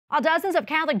While dozens of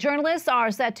Catholic journalists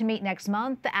are set to meet next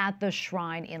month at the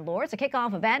Shrine in Lourdes, a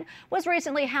kickoff event was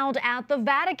recently held at the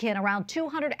Vatican. Around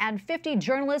 250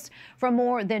 journalists from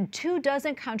more than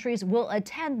 24 countries will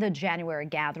attend the January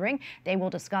gathering. They will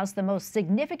discuss the most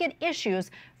significant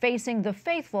issues facing the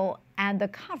faithful and the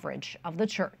coverage of the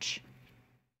Church.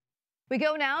 We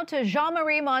go now to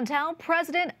Jean-Marie Montel,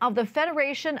 president of the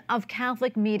Federation of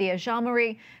Catholic Media.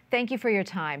 Jean-Marie, thank you for your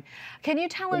time. Can you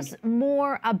tell us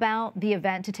more about the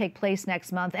event to take place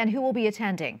next month and who will be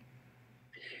attending?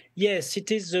 Yes,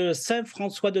 it is the Saint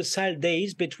François de Sales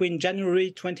days between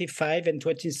January 25 and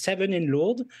 27 in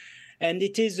Lourdes. And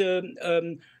it is a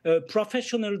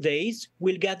professional days.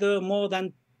 We'll gather more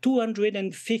than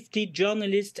 250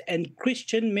 journalists and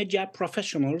Christian media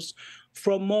professionals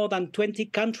from more than 20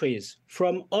 countries,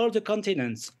 from all the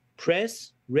continents,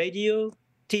 press, radio,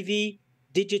 TV,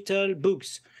 digital,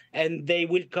 books. And they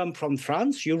will come from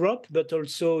France, Europe, but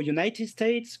also United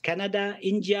States, Canada,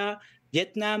 India,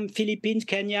 Vietnam, Philippines,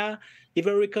 Kenya,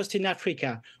 Ivory Coast in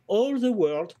Africa. All the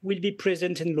world will be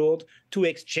present in Lourdes to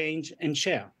exchange and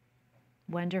share.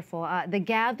 Wonderful. The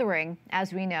gathering,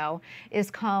 as we know, is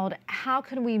called How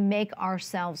Can We Make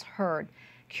Ourselves Heard?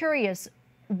 Curious,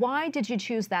 why did you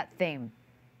choose that theme?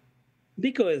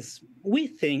 Because we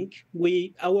think,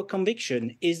 our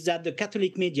conviction is that the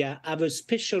Catholic media have a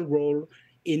special role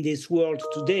in this world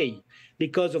today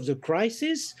because of the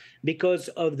crisis, because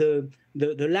of the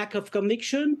lack of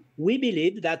conviction. We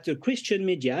believe that the Christian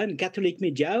media and Catholic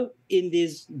media in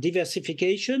this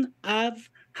diversification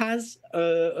has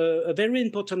a very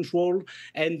important role,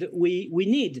 and we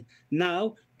need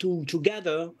now to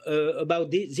gather about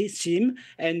this theme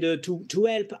and to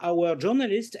help our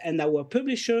journalists and our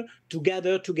publisher to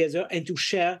gather together and to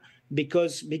share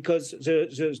because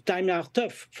the times are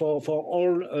tough for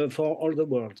all the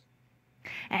world.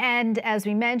 And as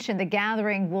we mentioned, the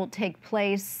gathering will take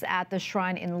place at the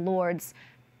Shrine in Lourdes.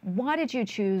 Why did you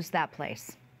choose that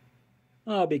place?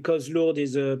 Oh, because Lourdes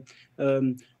is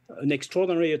an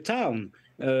extraordinary town.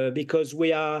 Because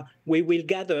we will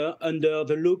gather under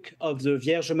the look of the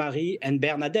Vierge Marie and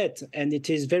Bernadette, and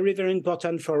it is very, very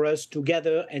important for us to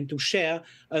gather and to share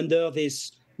under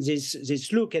this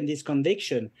look and this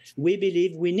conviction. We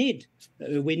believe we need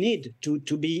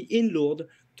to be in Lourdes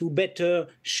to better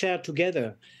share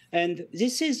together, and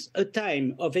this is a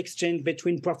time of exchange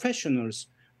between professionals,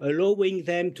 allowing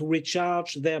them to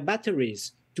recharge their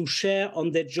batteries, to share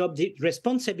on their job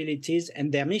responsibilities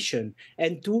and their mission,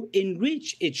 and to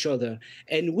enrich each other.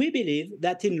 And we believe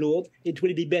that in Lourdes, it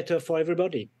will be better for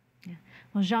everybody. Yeah.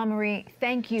 Well, Jean-Marie,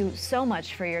 thank you so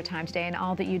much for your time today and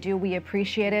all that you do. We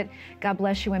appreciate it. God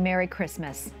bless you and Merry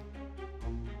Christmas.